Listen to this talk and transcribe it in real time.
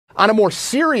On a more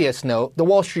serious note, the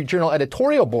Wall Street Journal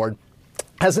editorial board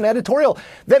has an editorial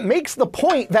that makes the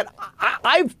point that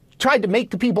I've tried to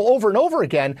make to people over and over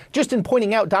again, just in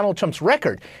pointing out Donald Trump's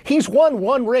record. He's won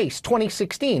one race,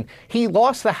 2016. He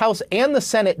lost the House and the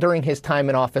Senate during his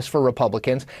time in office for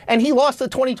Republicans, and he lost the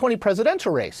 2020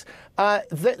 presidential race.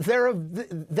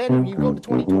 Then you go to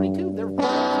 2022.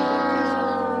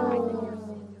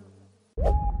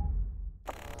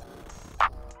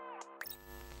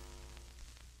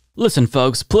 Listen,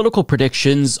 folks, political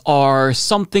predictions are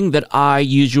something that I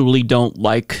usually don't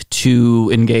like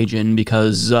to engage in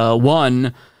because,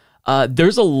 one,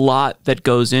 there's a lot that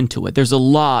goes into it. There's a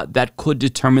lot that could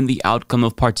determine the outcome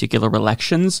of particular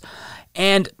elections,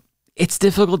 and it's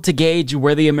difficult to gauge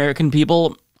where the American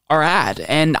people are at,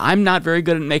 and I'm not very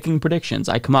good at making predictions.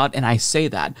 I come out and I say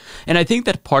that, and I think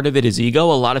that part of it is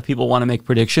ego. A lot of people want to make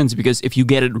predictions because if you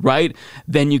get it right,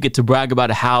 then you get to brag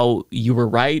about how you were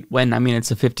right, when, I mean,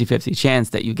 it's a 50-50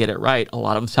 chance that you get it right a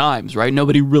lot of times, right?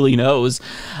 Nobody really knows.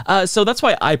 So that's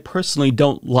why I personally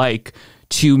don't like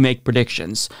to make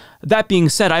predictions. That being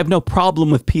said, I have no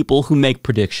problem with people who make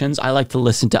predictions. I like to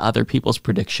listen to other people's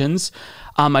predictions.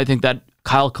 I think that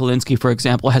Kyle Kalinske, for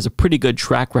example, has a pretty good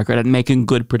track record at making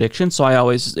good predictions, so I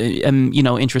always am,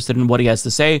 interested in what he has to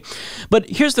say. But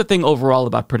here's the thing overall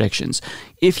about predictions.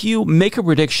 If you make a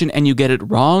prediction and you get it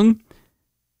wrong,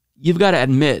 you've got to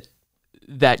admit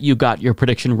that you got your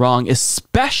prediction wrong,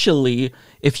 especially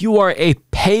if you are a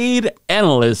paid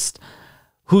analyst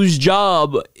whose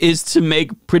job is to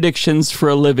make predictions for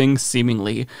a living,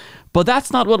 seemingly. But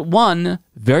that's not what one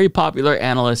very popular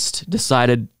analyst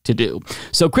decided to do.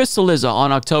 So Chris Cillizza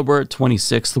on October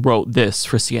 26th wrote this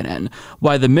for CNN: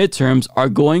 why the midterms are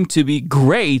going to be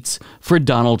great for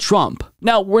Donald Trump.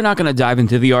 Now, we're not going to dive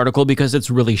into the article because it's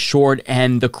really short,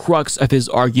 and the crux of his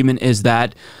argument is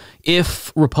that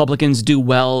if Republicans do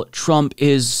well, Trump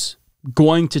is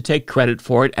going to take credit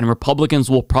for it, and Republicans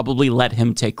will probably let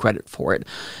him take credit for it.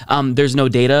 There's no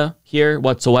data here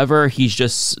whatsoever. He's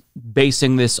just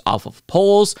basing this off of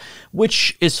polls,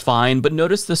 which is fine, but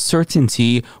notice the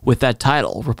certainty with that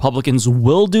title. Republicans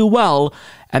will do well,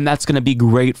 and that's going to be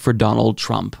great for Donald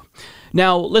Trump.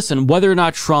 Now, listen, whether or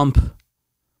not Trump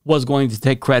was going to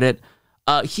take credit,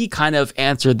 he kind of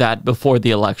answered that before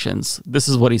the elections. This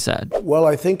is what he said. Well,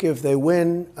 I think if they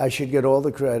win, I should get all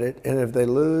the credit. And if they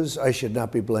lose, I should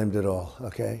not be blamed at all,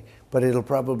 okay? But it'll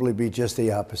probably be just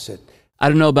the opposite. I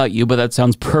don't know about you, but that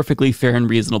sounds perfectly fair and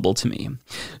reasonable to me.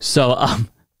 So,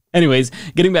 anyways,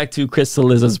 getting back to Chris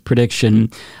Cillizza's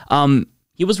prediction,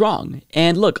 he was wrong.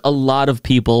 And look, a lot of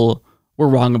people were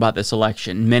wrong about this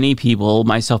election. Many people,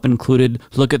 myself included,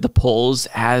 look at the polls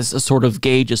as a sort of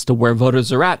gauge as to where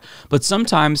voters are at. But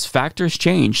sometimes factors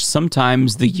change.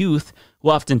 Sometimes the youth, who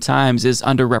oftentimes is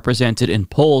underrepresented in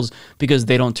polls because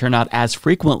they don't turn out as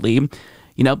frequently,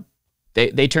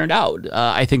 they turned out.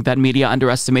 I think that media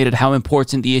underestimated how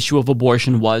important the issue of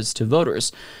abortion was to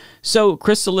voters. So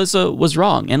Chris Cillizza was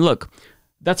wrong. And look,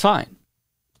 that's fine.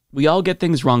 We all get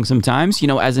things wrong sometimes.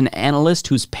 As an analyst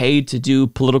who's paid to do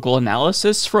political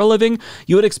analysis for a living,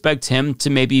 you would expect him to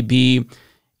maybe be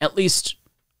at least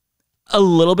a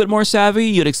little bit more savvy.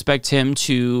 You'd expect him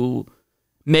to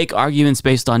make arguments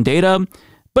based on data,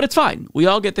 but it's fine. We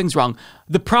all get things wrong.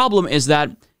 The problem is that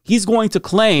he's going to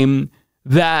claim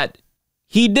that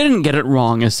he didn't get it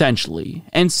wrong, essentially,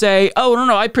 and say, oh,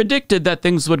 no, I predicted that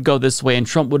things would go this way and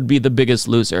Trump would be the biggest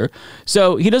loser.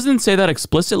 So he doesn't say that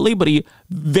explicitly, but he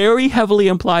very heavily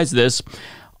implies this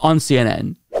on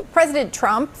CNN. President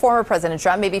Trump, former President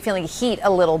Trump, may be feeling heat a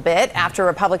little bit after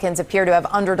Republicans appear to have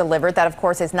underdelivered. That, of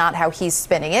course, is not how he's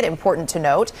spinning it. Important to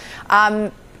note.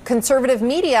 Conservative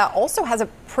media also has a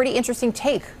pretty interesting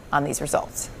take on these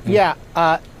results. Yeah.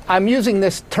 I'm using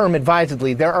this term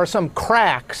advisedly. There are some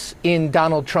cracks in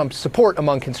Donald Trump's support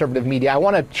among conservative media. I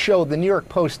want to show the New York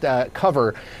Post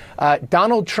cover,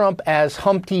 Donald Trump as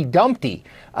Humpty Dumpty,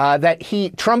 that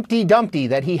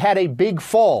he had a big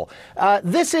fall.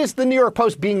 This is the New York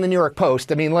Post being the New York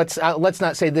Post. I mean, let's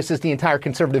not say this is the entire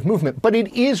conservative movement, but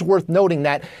it is worth noting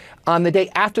that on the day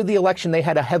after the election, they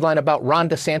had a headline about Ron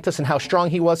DeSantis and how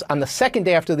strong he was. On the second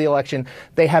day after the election,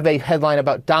 they have a headline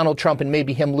about Donald Trump and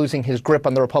maybe him losing his grip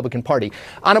on the Republican Party.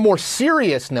 On a more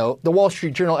serious note, the Wall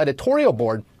Street Journal editorial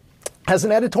board has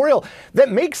an editorial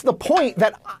that makes the point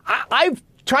that I've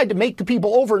tried to make to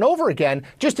people over and over again,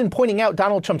 just in pointing out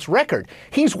Donald Trump's record.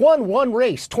 He's won one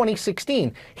race,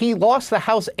 2016. He lost the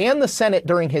House and the Senate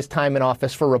during his time in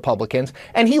office for Republicans,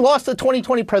 and he lost the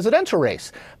 2020 presidential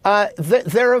race.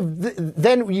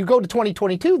 Then you go to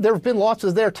 2022, there have been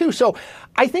losses there too. So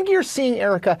I think you're seeing,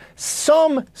 Erica,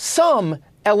 some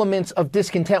elements of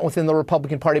discontent within the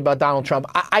Republican Party about Donald Trump.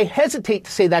 I hesitate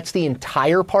to say that's the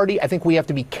entire party. I think we have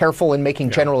to be careful in making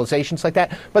generalizations like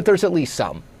that, but there's at least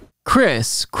some.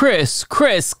 Chris,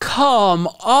 come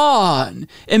on.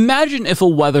 Imagine if a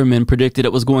weatherman predicted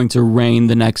it was going to rain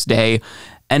the next day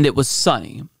and it was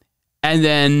sunny. And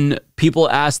then people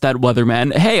asked that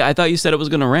weatherman, hey, I thought you said it was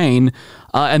going to rain.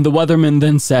 And the weatherman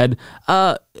then said,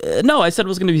 no, I said it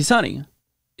was going to be sunny.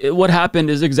 What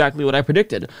happened is exactly what I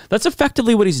predicted. That's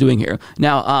effectively what he's doing here.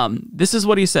 Now, this is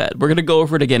what he said. We're going to go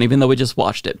over it again, even though we just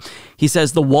watched it. He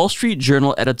says, the Wall Street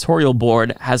Journal editorial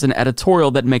board has an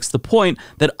editorial that makes the point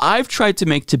that I've tried to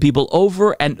make to people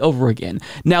over and over again.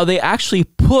 Now, they actually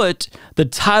put the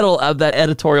title of that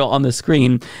editorial on the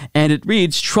screen, and it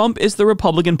reads, Trump is the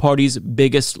Republican Party's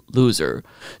biggest loser.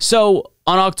 So,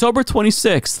 on October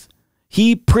 26th,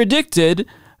 he predicted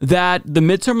that the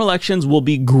midterm elections will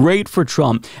be great for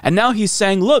Trump. And now he's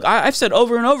saying, look, I've said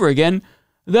over and over again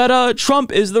that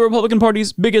Trump is the Republican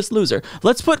Party's biggest loser.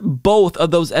 Let's put both of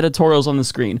those editorials on the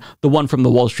screen, the one from the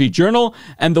Wall Street Journal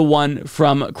and the one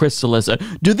from Chris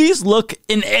Cillizza. Do these look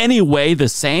in any way the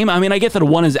same? I mean, I get that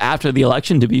one is after the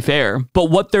election, to be fair, but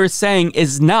what they're saying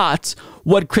is not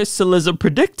what Chris Cillizza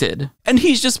predicted. And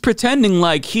he's just pretending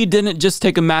like he didn't just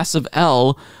take a massive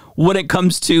L when it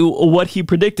comes to what he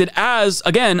predicted as,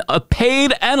 again, a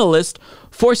paid analyst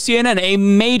for CNN, a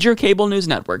major cable news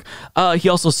network. He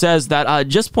also says that,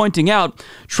 just pointing out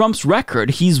Trump's record,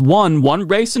 he's won one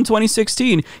race in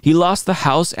 2016. He lost the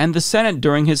House and the Senate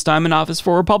during his time in office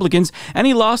for Republicans, and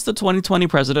he lost the 2020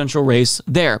 presidential race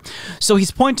there. So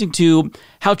he's pointing to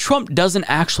how Trump doesn't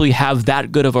actually have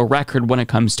that good of a record when it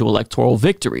comes to electoral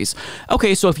victories.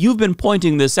 Okay, so if you've been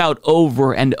pointing this out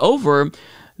over and over,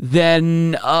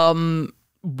 then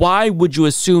why would you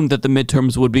assume that the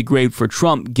midterms would be great for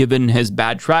Trump, given his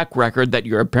bad track record that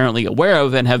you're apparently aware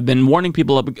of and have been warning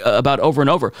people about over and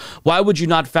over? Why would you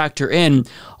not factor in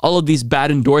all of these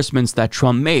bad endorsements that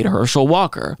Trump made, Herschel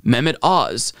Walker, Mehmet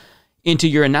Oz, into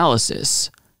your analysis?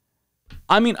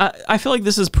 I mean, I feel like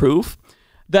this is proof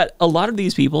that a lot of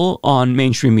these people on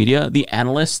mainstream media, the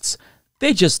analysts,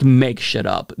 they just make shit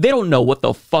up. They don't know what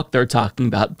the fuck they're talking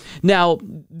about. Now,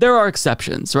 there are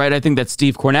exceptions, right? I think that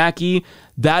Steve Kornacki,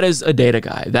 that is a data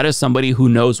guy. That is somebody who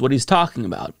knows what he's talking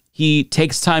about. He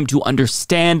takes time to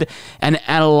understand and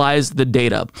analyze the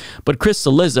data. But Chris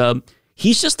Cillizza,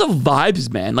 he's just a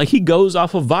vibes man. Like, he goes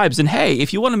off of vibes. And hey,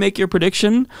 if you want to make your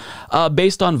prediction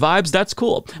based on vibes, that's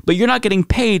cool. But you're not getting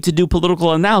paid to do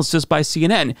political analysis by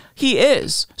CNN. He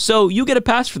is. So you get a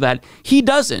pass for that. He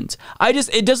doesn't.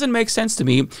 It doesn't make sense to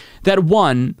me that,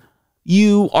 one,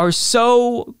 you are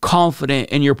so confident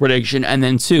in your prediction, and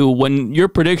then two, when your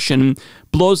prediction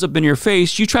blows up in your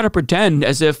face, you try to pretend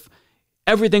as if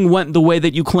everything went the way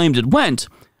that you claimed it went.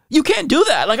 You can't do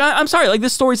that. Like, I'm sorry, like,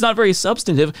 this story's not very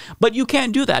substantive, but you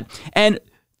can't do that. And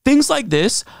things like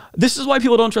this is why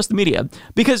people don't trust the media,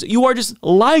 because you are just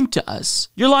lying to us.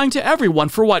 You're lying to everyone.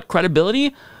 For what?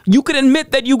 Credibility? You can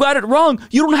admit that you got it wrong.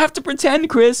 You don't have to pretend,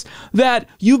 Chris, that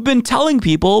you've been telling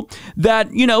people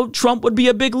that, you know, Trump would be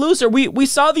a big loser. We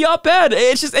saw the op-ed.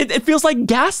 It's just, it feels like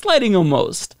gaslighting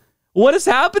almost. What is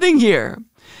happening here?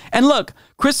 And look,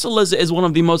 Chris Cillizza is one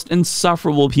of the most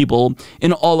insufferable people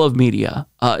in all of media.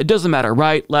 It doesn't matter,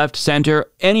 right, left, center,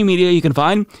 any media you can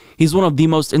find, he's one of the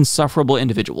most insufferable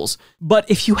individuals. But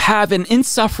if you have an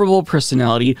insufferable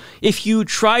personality, if you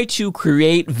try to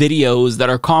create videos that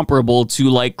are comparable to,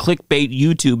 like, clickbait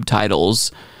YouTube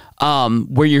titles,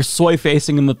 where you're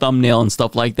soy-facing in the thumbnail and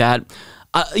stuff like that,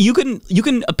 you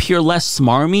can appear less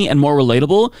smarmy and more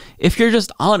relatable if you're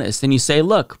just honest and you say,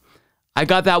 look, I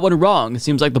got that one wrong. It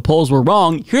seems like the polls were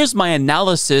wrong. Here's my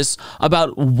analysis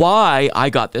about why I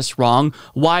got this wrong,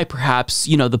 why perhaps,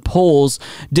 you know, the polls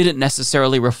didn't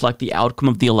necessarily reflect the outcome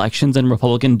of the elections and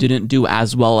Republican didn't do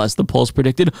as well as the polls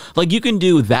predicted. Like, you can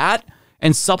do that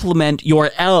and supplement your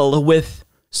L with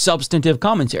substantive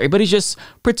commentary, but he's just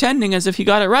pretending as if he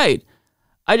got it right.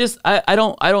 I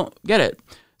don't get it.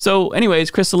 So anyways,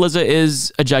 Chris Cillizza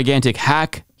is a gigantic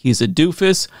hack. He's a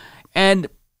doofus, and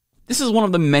this is one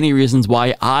of the many reasons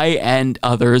why I and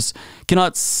others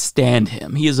cannot stand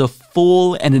him. He is a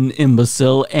fool and an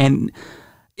imbecile, and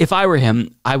if I were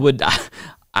him, I would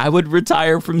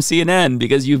retire from CNN,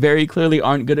 because you very clearly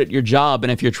aren't good at your job,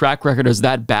 and if your track record is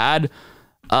that bad,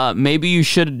 maybe you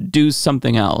should do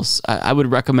something else. I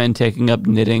would recommend taking up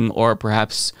knitting or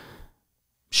perhaps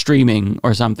streaming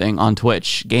or something on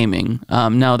Twitch, gaming.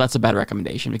 No, that's a bad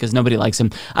recommendation because nobody likes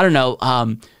him. I don't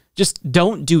know. Just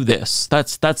don't do this.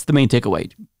 That's the main takeaway.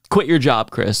 Quit your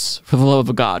job, Chris. For the love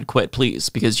of God, quit, please,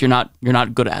 because you're not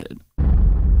good at it.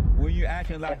 When you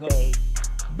acting like a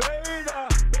beta.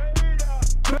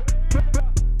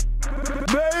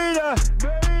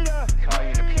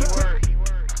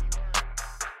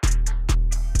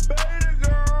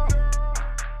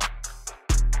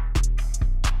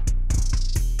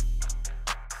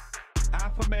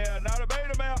 not about